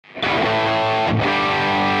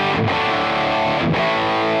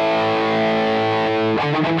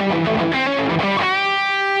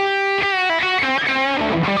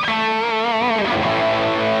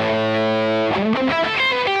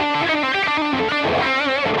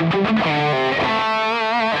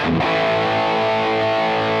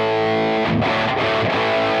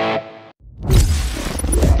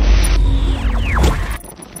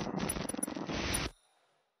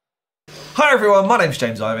everyone, my name's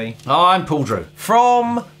James Ivy. I'm Paul Drew.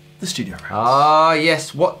 From the Studio Rooms. Ah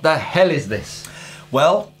yes, what the hell is this?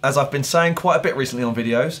 Well, as I've been saying quite a bit recently on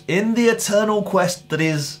videos, in the eternal quest that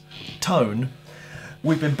is tone,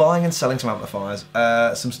 we've been buying and selling some amplifiers.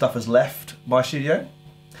 Some stuff has left my studio,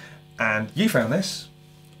 and you found this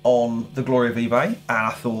on the glory of eBay, and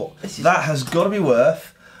I thought, that has got to be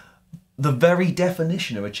worth the very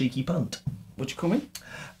definition of a cheeky punt. What do you call me?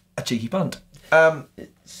 A cheeky punt.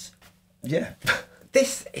 Yeah.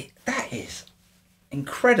 That is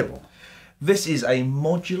incredible. This is a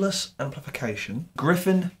Modulus Amplification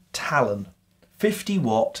Gryphon Talon 50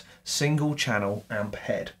 watt single channel amp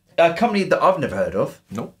head. A company that I've never heard of.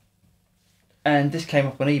 Nope. And this came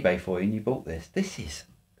up on eBay for you and you bought this.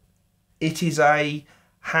 It is a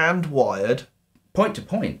hand-wired,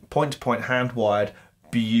 point-to-point hand-wired,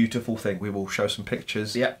 beautiful thing. We will show some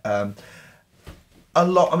pictures. Yeah.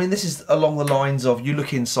 I mean, this is along the lines of, you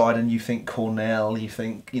look inside and you think Cornell, you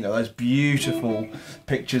think, you know, those beautiful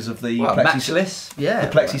pictures of the Plexi, yeah,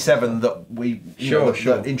 the Plexi 7 that we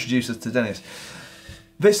that introduced us to Dennis.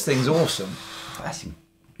 This thing's awesome.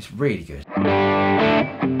 It's really good.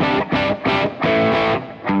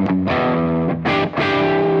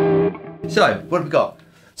 So, what have we got?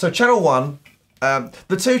 So channel 1,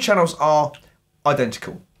 the two channels are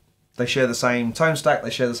identical. They share the same tone stack, they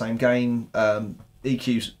share the same gain,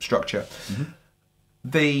 EQ structure. Mm-hmm.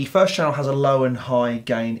 The first channel has a low and high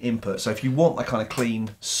gain input, so if you want that kind of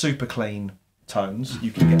clean, super clean tones,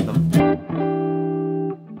 you can get them.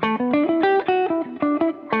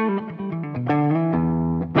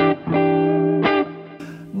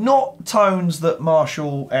 Not tones that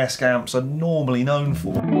Marshall Esque amps are normally known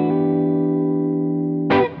for.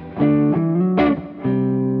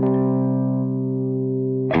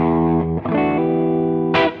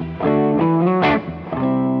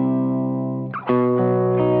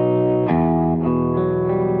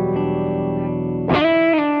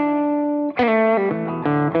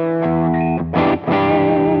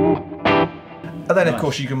 And then, of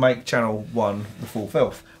course, you can make channel 1 the full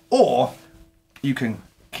filth. Or you can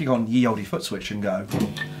kick on ye olde foot switch and go.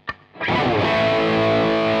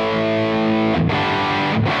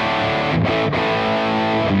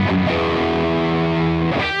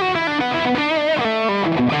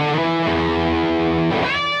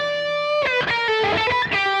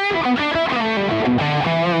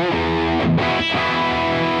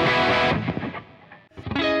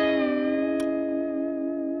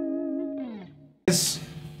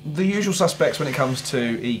 The usual suspects when it comes to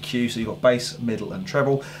EQ, so you've got bass, middle and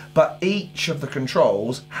treble, but each of the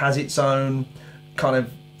controls has its own kind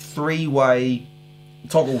of three-way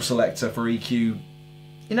toggle selector for EQ.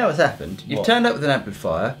 You know what's happened? You've turned up with an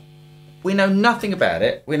amplifier, we know nothing about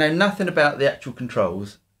it, we know nothing about the actual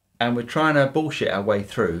controls, and we're trying to bullshit our way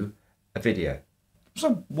through a video.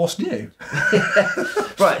 So what's new?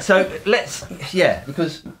 Right, so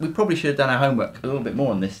because we probably should have done our homework a little bit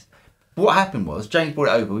more on this. What happened was, James brought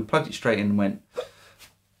it over, we plugged it straight in and went,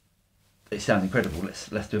 it sounds incredible,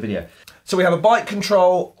 let's do a video. So we have a bike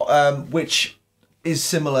control, which is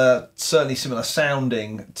similar, certainly similar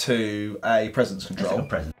sounding to a presence control. Like a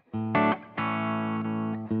presence.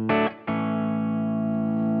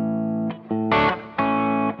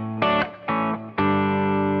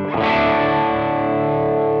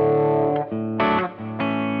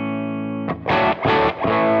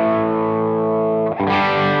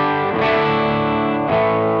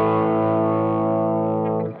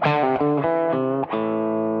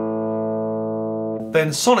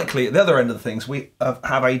 Then sonically, at the other end of the things, we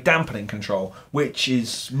have a dampening control, which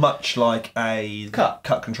is much like a cut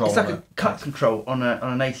control. It's like a cut control on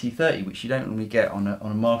an AC30, which you don't normally get on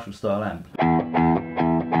a Marshall style amp.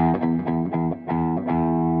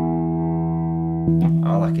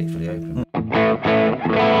 I like it for the open.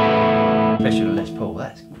 Especially on Les Paul,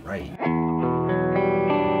 that's great.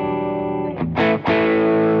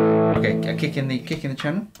 Okay, a kick in the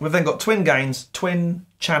channel. We've then got twin gains, twin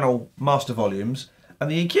channel master volumes, and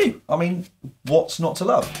the EQ. I mean, what's not to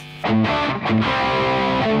love?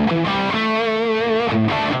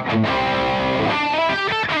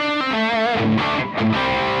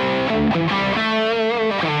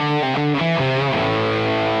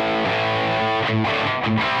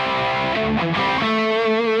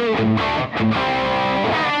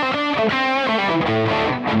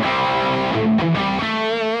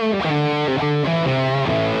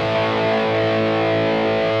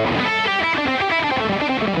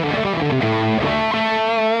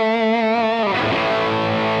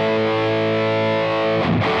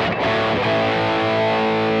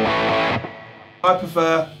 I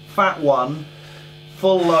prefer fat one,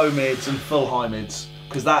 full low mids and full high mids.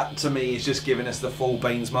 because that to me is just giving us the full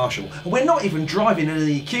beans Marshall. And we're not even driving an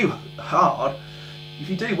EQ hard. If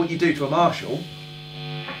you do what you do to a Marshall,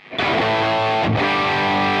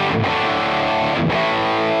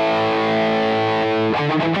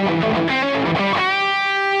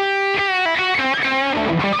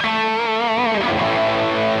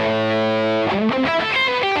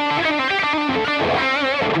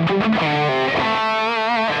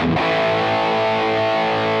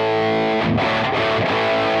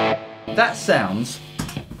 that sounds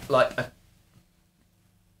like a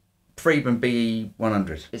Friedman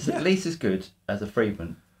BE100. It's at least as good as a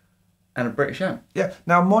Friedman and a British amp. yeah.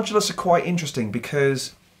 Now Modulus are quite interesting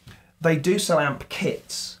because they do sell amp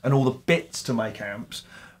kits and all the bits to make amps,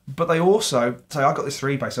 but they also say, I got this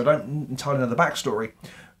 3-bass, so I don't entirely know the backstory,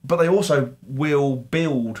 but they also will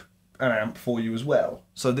build an amp for you as well.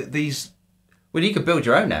 So these... Well, you could build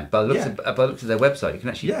your own amp by the looks, by the looks of their website. You can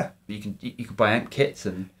actually, you can buy amp kits,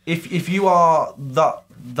 and if you are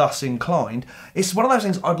thus inclined, it's one of those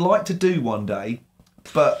things I'd like to do one day,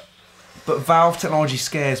 but Valve technology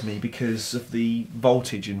scares me because of the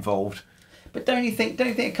voltage involved. But don't you think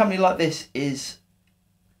a company like this it's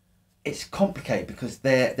complicated because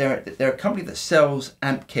they're a company that sells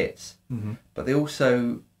amp kits, but they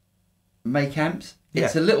also make amps.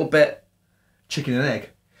 It's a little bit chicken and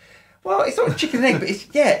egg. Well, it's not chicken and egg, but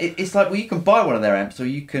it's like, well, you can buy one of their amps, or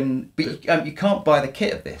you can, but you can't buy the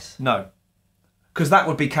kit of this. No, because that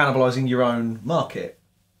would be cannibalising your own market.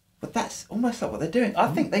 But that's almost like what they're doing. I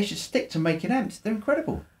think they should stick to making amps. They're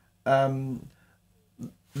incredible.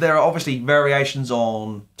 There are obviously variations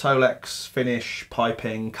on Tolex, finish,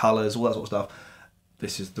 piping, colours, all that sort of stuff.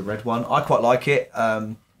 This is the red one. I quite like it.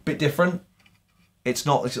 Bit different. It's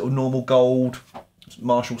not this sort of normal gold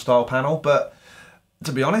Marshall style panel, but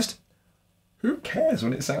to be honest, who cares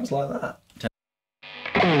when it sounds like that?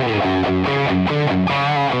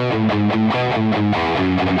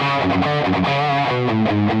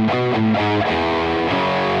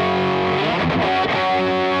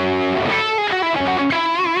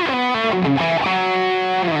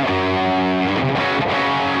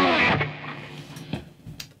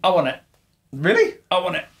 I want it. Really? I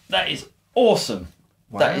want it. That is awesome.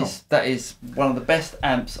 Wow. That is one of the best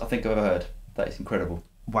amps I think I've ever heard. That is incredible.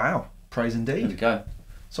 Wow. Praise There we indeed. go.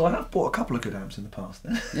 So I have bought a couple of good amps in the past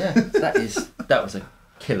then. Yeah, that was a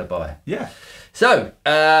killer buy. Yeah. So,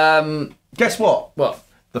 Guess what? what?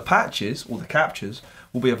 The patches, or the captures,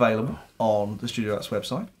 will be available on the Studio Rats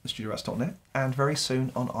website, thestudiorats.net, and very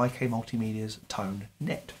soon on IK Multimedia's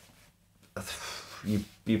ToneNet.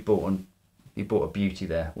 You bought a beauty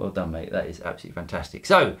there. Well done, mate. That is absolutely fantastic.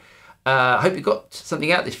 So, I hope you got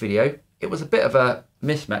something out of this video. It was a bit of a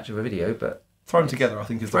mismatch of a video, but Thrown together, I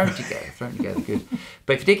think, is thrown together, good.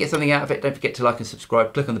 But if you did get something out of it, don't forget to like and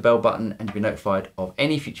subscribe. Click on the bell button, and you'll be notified of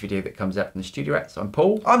any future video that comes out from the Studio Rats. I'm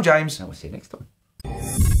Paul. I'm James. And we'll see you next time.